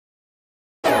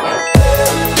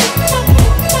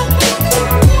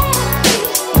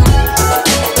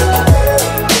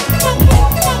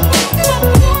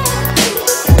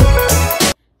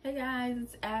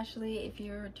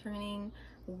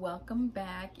welcome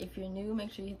back. If you're new,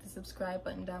 make sure you hit the subscribe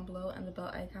button down below and the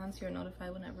bell icon so you're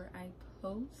notified whenever I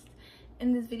post.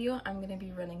 In this video, I'm gonna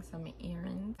be running some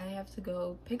errands. I have to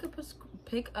go pick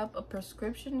up a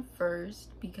prescription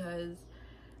first because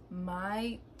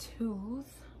my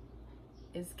tooth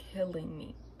is killing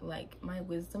me. Like, my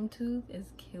wisdom tooth is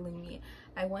killing me.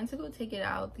 I went to go take it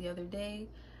out the other day,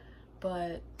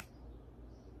 but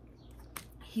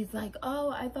he's like, oh,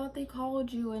 I thought they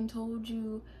called you and told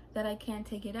you that I can't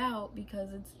take it out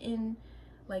because it's in,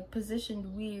 like,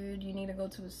 positioned weird. You need to go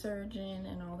to a surgeon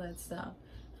and all that stuff.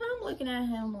 And I'm looking at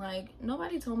him like,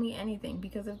 nobody told me anything,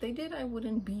 because if they did, I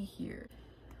wouldn't be here.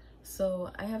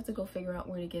 So I have to go figure out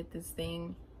where to get this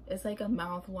thing. It's like a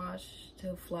mouthwash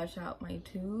to flush out my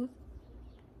tooth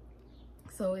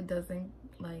so it doesn't,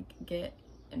 like, get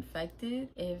infected.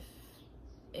 If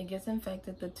it gets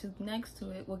infected, the tooth next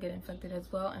to it will get infected as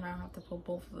well, and I'll have to pull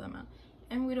both of them out,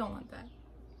 and we don't want that.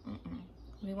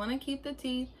 We want to keep the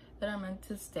teeth that are meant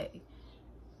to stay.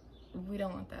 We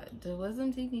don't want that. The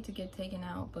wisdom teeth need to get taken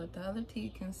out, but the other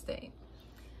teeth can stay.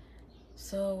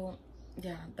 So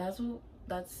yeah, that's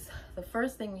the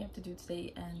first thing we have to do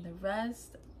today, and the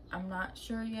rest I'm not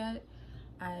sure yet.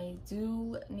 I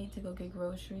do need to go get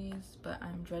groceries, but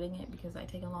I'm dreading it because I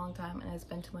take a long time and I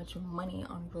spend too much money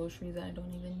on groceries that I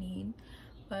don't even need.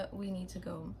 But we need to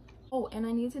go. Oh, and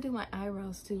I need to do my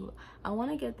eyebrows too. I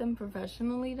want to get them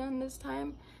professionally done this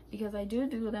time because I do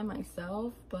them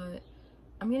myself, but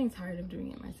I'm getting tired of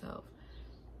doing it myself.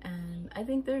 And I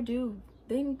think they're due.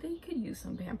 They could use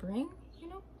some pampering, you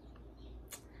know?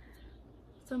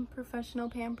 Some professional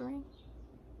pampering.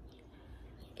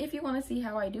 If you want to see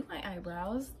how I do my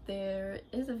eyebrows, there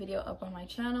is a video up on my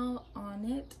channel on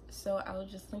it, so I'll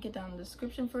just link it down in the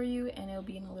description for you, and it'll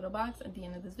be in a little box at the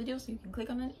end of this video so you can click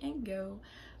on it and go.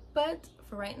 But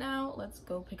for right now, let's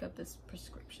go pick up this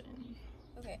prescription.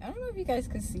 Okay, I don't know if you guys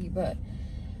could see, but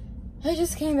I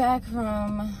just came back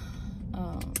from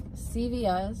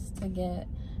CVS to get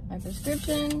my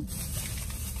prescription.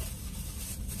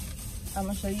 I'm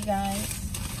gonna show you guys.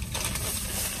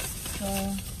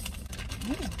 So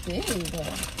it's big.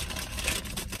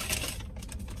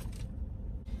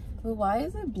 But why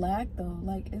is it black though?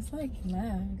 Like, it's like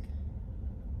MAC.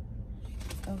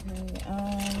 Okay,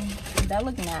 that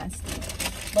looked nasty.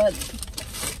 But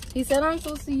he said I'm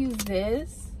supposed to use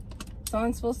this. So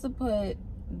I'm supposed to put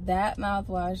that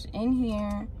mouthwash in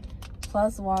here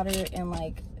plus water and,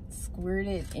 like, squirt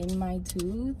it in my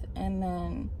tooth and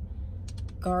then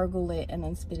gargle it and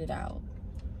then spit it out.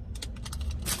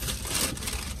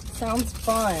 Sounds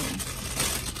fun.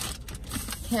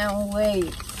 Can't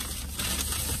wait.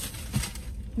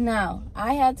 Now,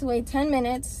 I had to wait 10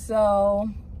 minutes, so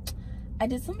I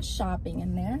did some shopping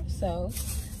in there. So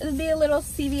it'll be a little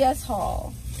CVS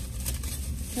haul.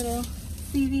 Little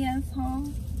CVS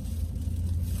haul.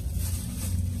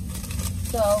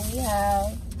 So we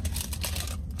have,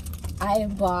 I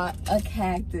bought a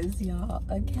cactus, y'all.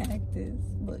 A cactus.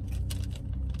 Look.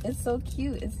 It's so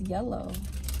cute. It's yellow.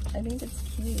 I think it's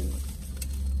cute.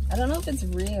 I don't know if it's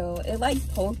real. It, like,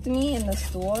 poked me in the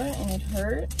store and it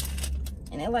hurt.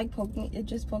 And it, like, poked me. It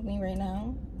just poked me right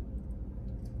now.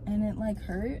 And it, like,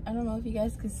 hurt. I don't know if you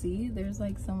guys could see. There's,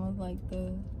 like, some of, like,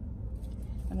 the,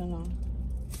 I don't know.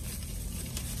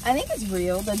 I think it's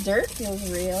real. The dirt feels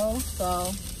real.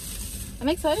 So I'm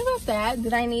excited about that.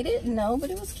 Did I need it? No, but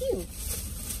it was cute.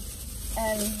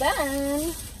 And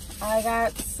then I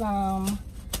got some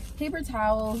paper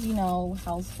towels, you know,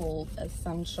 household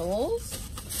essentials,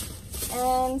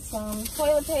 and some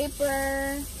toilet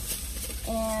paper,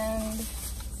 and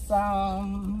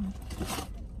some,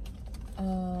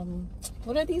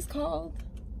 what are these called?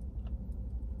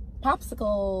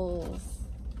 Popsicles.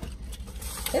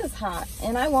 It's hot,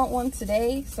 and I want one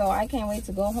today, so I can't wait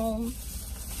to go home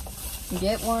and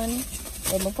get one.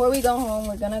 But before we go home,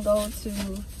 we're gonna go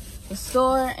to the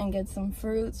store and get some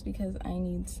fruits because I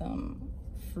need some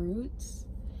fruits.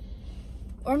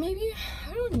 Or maybe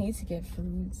I don't need to get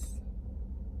fruits,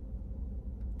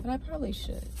 but I probably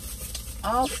should.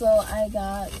 Also, I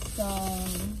got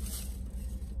some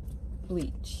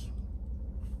bleach.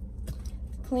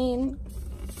 Clean,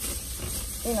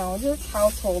 you know, just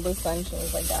household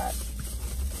essentials like that.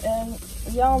 And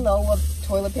y'all know what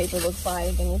toilet paper looks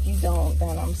like, and if you don't,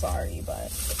 then I'm sorry, but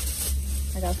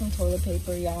I got some toilet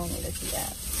paper. Y'all need to see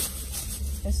that.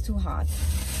 It's too hot.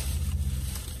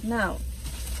 Now,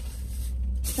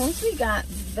 since we got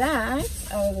that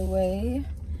out of the way,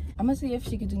 I'm gonna see if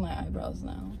she could do my eyebrows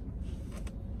now.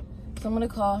 So I'm gonna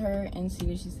call her and see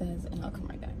what she says, and I'll come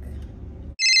right back.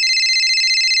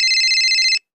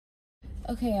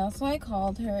 Okay, also I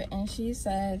called her and she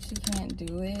said she can't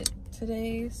do it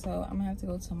today, so I'm gonna have to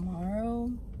go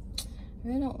tomorrow. I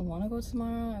really don't want to go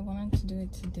tomorrow. I wanted to do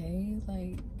it today,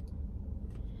 like.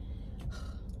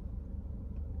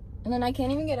 And then I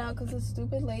can't even get out because the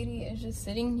stupid lady is just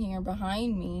sitting here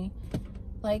behind me.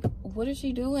 Like, what is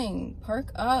she doing?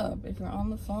 Park up if you're on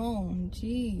the phone.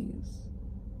 Jeez.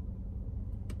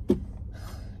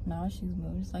 Now she's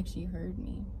moved. It's like she heard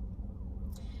me.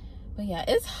 But yeah,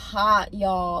 it's hot,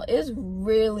 y'all. It's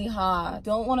really hot.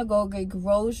 Don't want to go get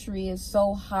grocery. It's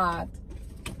so hot.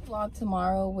 Vlog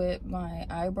tomorrow with my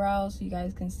eyebrows so you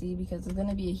guys can see, because it's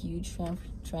gonna be a huge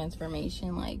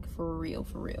transformation, like for real,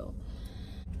 for real.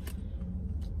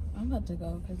 I'm about to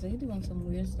go because they doing some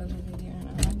weird stuff over here and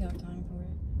I don't got time for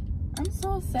it. I'm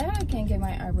so sad I can't get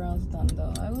my eyebrows done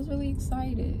though. I was really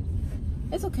excited.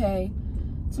 It's okay.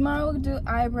 Tomorrow we'll do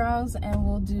eyebrows and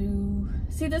we'll do...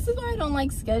 See, this is why I don't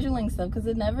like scheduling stuff, because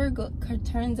it never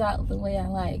turns out the way I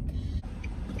like.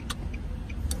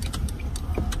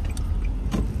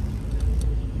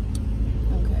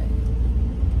 Okay.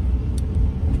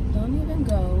 Don't even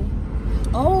go.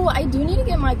 Oh, I do need to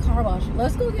get my car washed.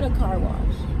 Let's go get a car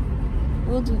wash.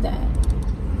 We'll do that.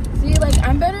 See, like,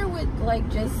 I'm better with, like,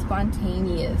 just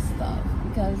spontaneous stuff.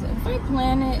 Because if I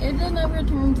plan it, it just never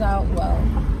turns out well.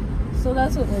 So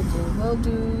that's what we'll do. We'll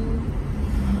do...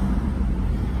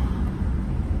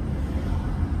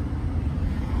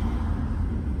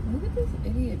 Look at this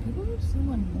idiot. People are so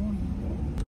annoying.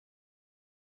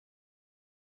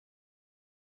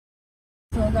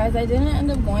 So guys, I didn't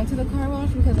end up going to the car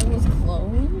wash because it was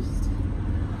closed.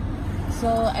 So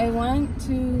I went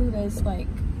to this like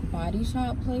body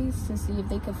shop place to see if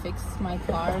they could fix my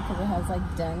car because it has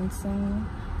like dents and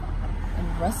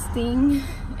rusting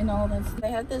and all that. I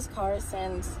had this car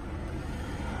since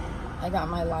I got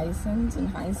my license in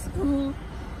high school.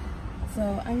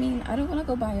 So I mean, I don't want to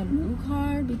go buy a new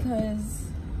car because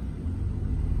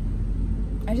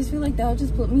I just feel like that'll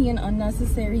just put me in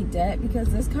unnecessary debt, because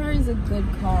this car is a good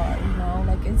car, you know,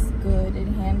 like it's good, it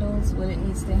handles what it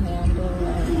needs to handle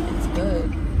and it's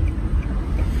good.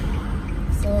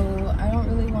 So I don't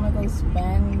really want to go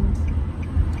spend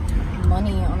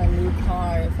money on a new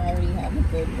car if I already have a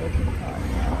good working car,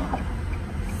 you know?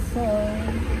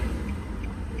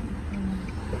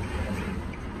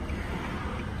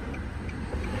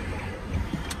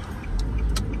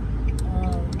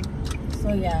 So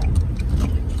yeah.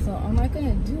 So I'm not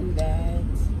gonna do that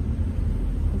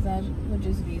because that would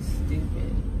just be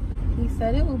stupid. He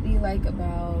said it will be like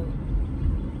about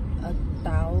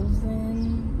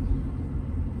 1,000,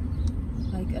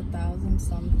 like 1,000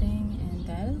 something, and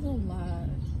that is a lot.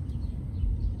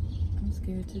 I'm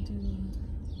scared to do.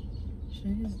 Should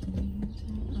I just do a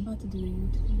YouTube? I'm about to do a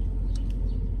YouTube.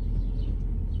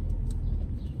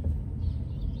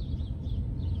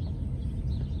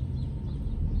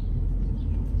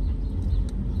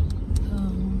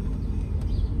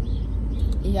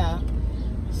 Yeah,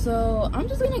 so I'm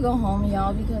just gonna go home,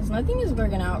 y'all, because nothing is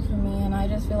working out for me, and I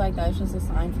just feel like that's just a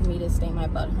sign for me to stay my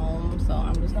butt home. So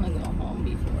I'm just gonna go home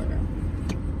before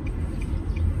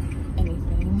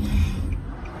anything.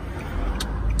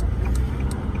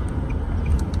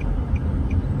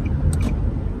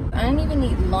 I didn't even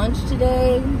eat lunch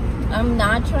today. I'm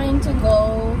not trying to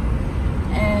go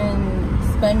and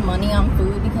spend money on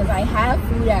food because I have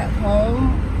food at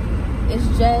home. It's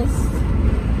just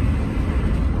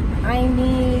I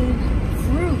need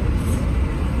fruits,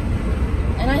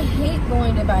 and I hate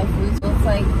going to buy fruits, so it's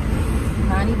like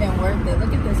not even worth it.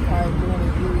 Look at this car doing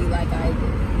it really like I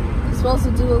did. You're supposed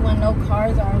to do it when no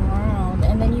cars are around,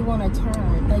 and then you want to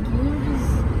turn. Like, you're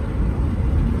just...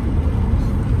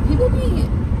 People be...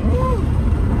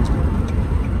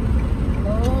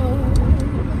 Lord.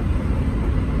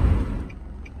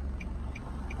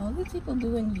 All the people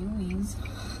doing U's.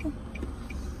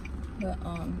 But,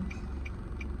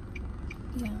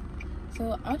 yeah,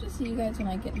 so I'll just see you guys when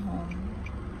I get home.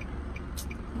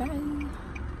 Bye.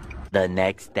 The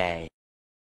next day.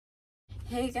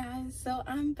 Hey guys, so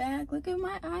I'm back. Look at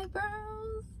my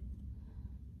eyebrows.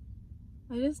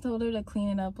 I just told her to clean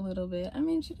it up a little bit. I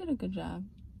mean, she did a good job.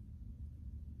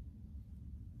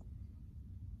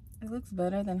 It looks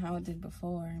better than how it did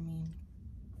before. I mean,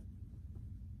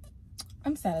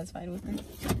 I'm satisfied with it.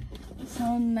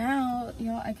 So now,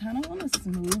 y'all, I kind of want a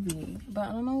smoothie, but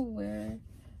I don't know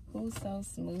who sells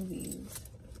smoothies.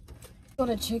 Go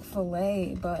to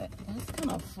Chick-fil-A, but that's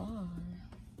kind of far.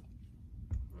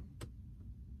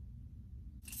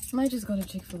 Might just go to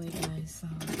Chick-fil-A, guys, so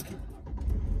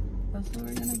that's where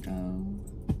we're gonna go.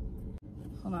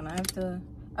 Hold on,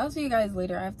 I'll see you guys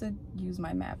later. I have to use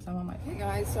my maps. I'm on my... Hey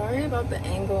guys, sorry about the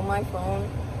angle of my phone.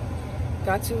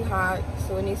 got too hot,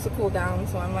 so it needs to cool down.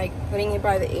 So I'm like putting it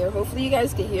by the air. Hopefully you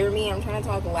guys can hear me. I'm trying to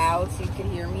talk loud so you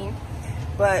can hear me.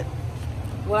 But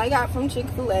what I got from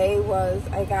Chick-fil-A was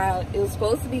it was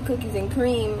supposed to be cookies and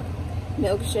cream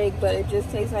milkshake, but it just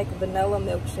tastes like a vanilla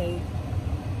milkshake.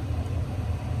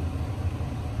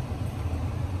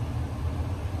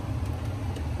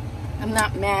 I'm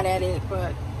not mad at it,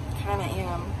 but kind of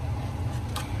am.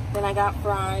 Then I got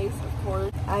fries, of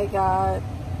course. I got,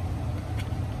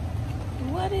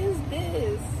 what is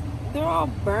this? They're all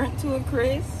burnt to a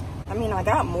crisp. I mean, I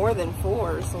got more than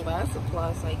 4, so that's a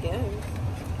plus, I guess.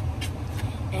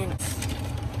 And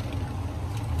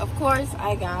of course,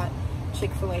 I got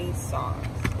Chick-fil-A sauce.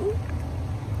 Ooh.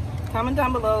 Comment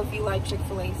down below if you like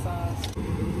Chick-fil-A sauce.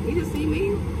 You can see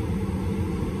me.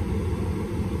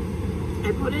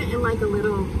 I put it in like a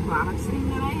little box thing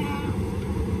that I have.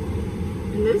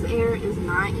 And this air is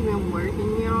not even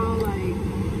working, y'all. Like,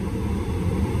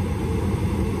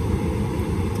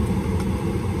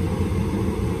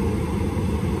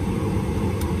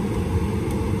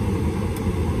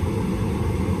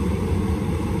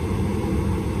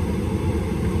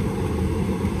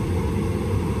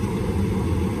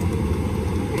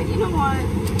 okay, you know what?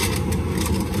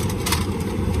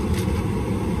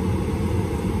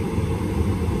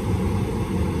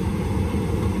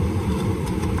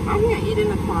 I can't eat in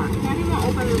the car. Can't even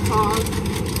open the sauce.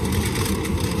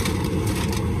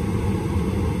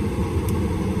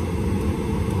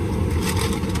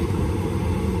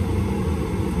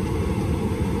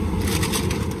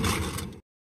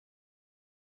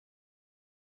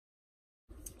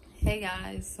 Hey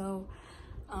guys, so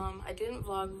I didn't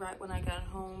vlog right when I got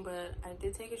home, but I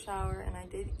did take a shower and I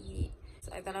did eat.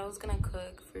 So I thought I was gonna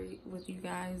cook with you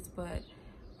guys, but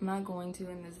I'm not going to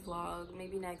in this vlog.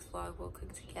 Maybe next vlog we'll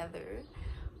cook together.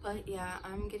 But yeah,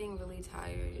 I'm getting really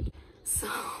tired, so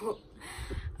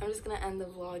I'm just gonna end the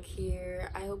vlog here.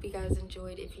 I hope you guys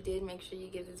enjoyed. If you did, make sure you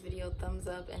give this video a thumbs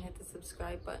up and hit the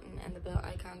subscribe button and the bell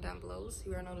icon down below so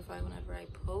you are notified whenever I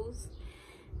post.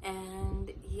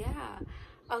 And yeah,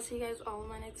 I'll see you guys all in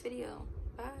my next video.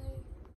 Bye.